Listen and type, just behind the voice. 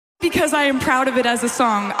Because I am proud of it as a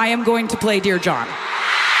song, I am going to play Dear John.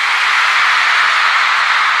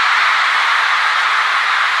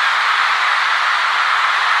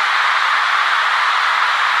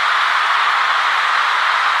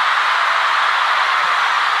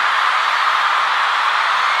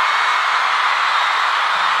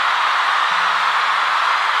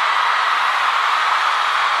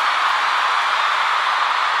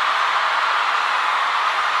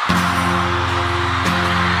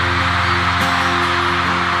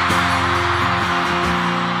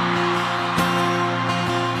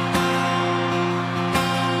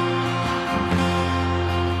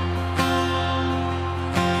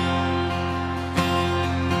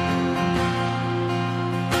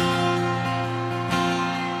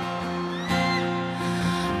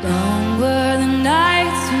 Long were the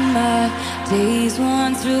nights when my days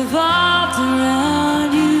once revolved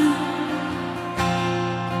around you.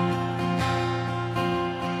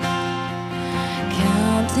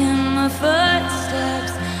 Counting my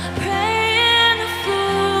footsteps, praying the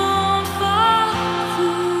fool won't fall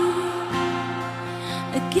through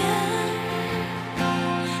again.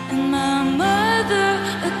 And my mother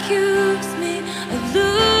accused me of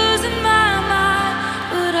losing my mind,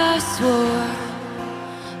 but I swore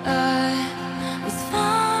I was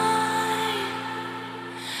fine.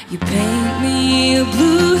 You paint me a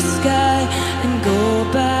blue sky and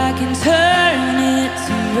go back and turn it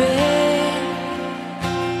to red.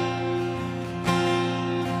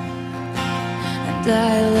 And I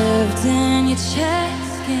lived in your chess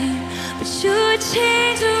game, but you would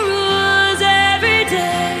change the rules every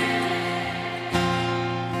day.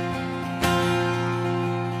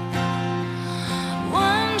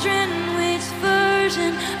 Wondering which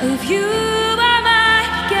version of you I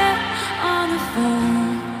might get on the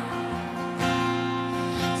phone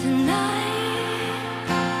tonight.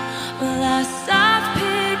 Well, I stopped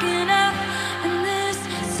picking up, and this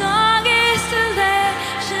song is to let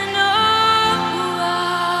you know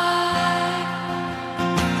why.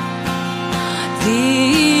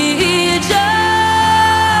 Dear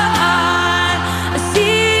John, I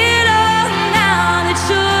see it all now that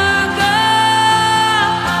you're gone.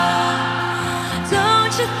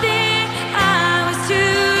 Don't you think I was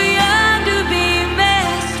too young to be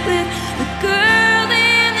messed with? The girl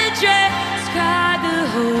in the dress cried the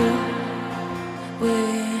whole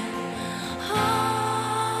way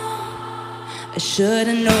home. I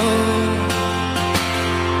should've known.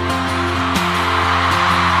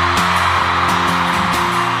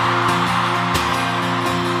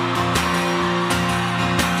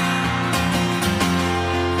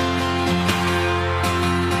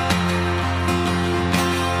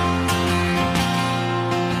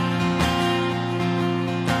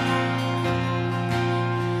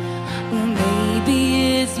 Well, maybe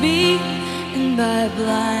it's me and my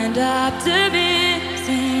blind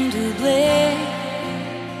optimism to blame.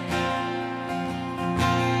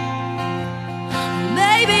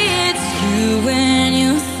 Maybe it's you when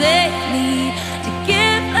you say me to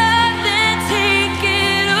give up and take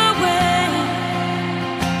it away.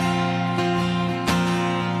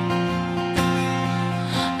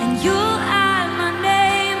 And you'll add my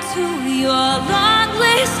name to your long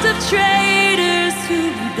list of traitors who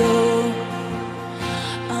don't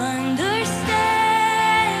understand.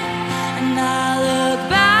 And I look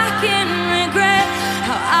back and regret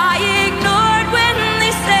how I ignored when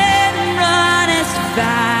they said run as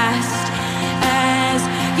fast as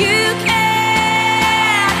you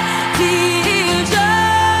can. Dear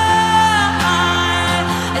John,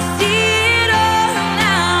 I see it all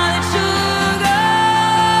now that you're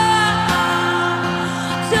gone.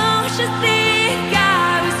 Don't you think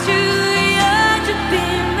I was too young to be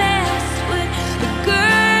messed with? The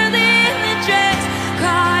girl in the dress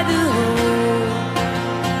cried the whole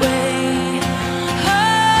way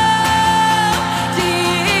home.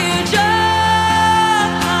 Dear John,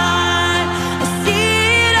 I see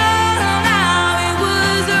it all now, it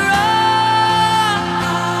was wrong.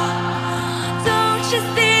 Don't you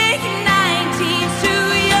think 19's too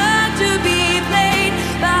young to be played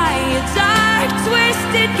by your dark,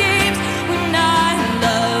 twisted games when I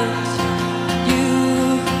loved you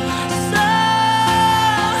so?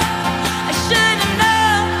 I should've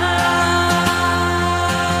known.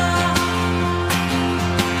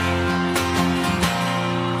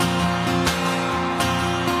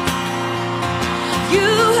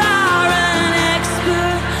 You are an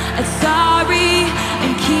expert at sorry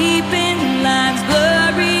and keeping lines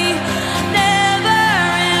blurry.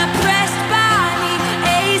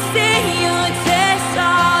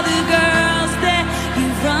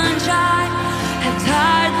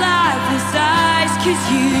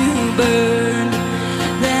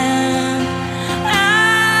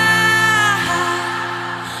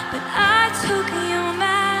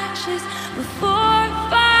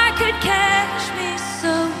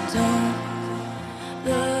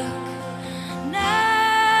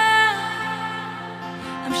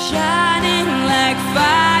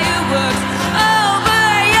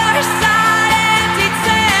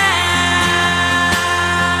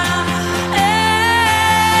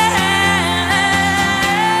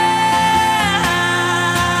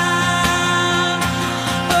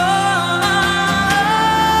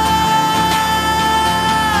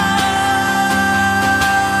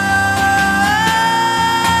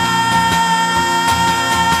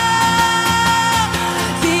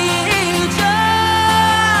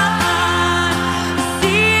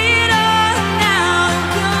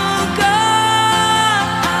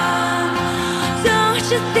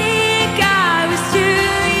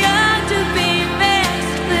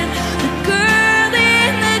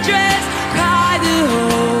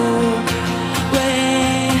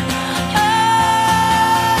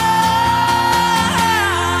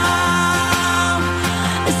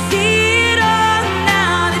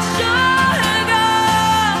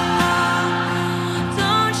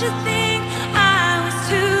 you think I was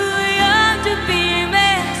too young to be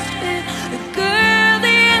messed with? The girl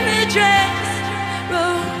in the dress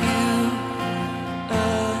wrote you a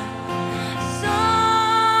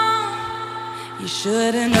song. You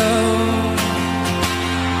should've known.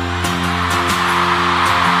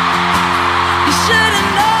 You should've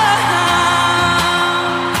known.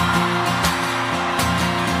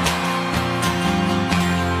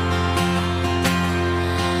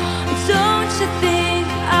 Don't you think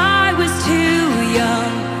I was too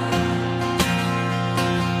young?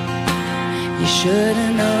 You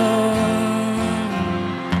should've known.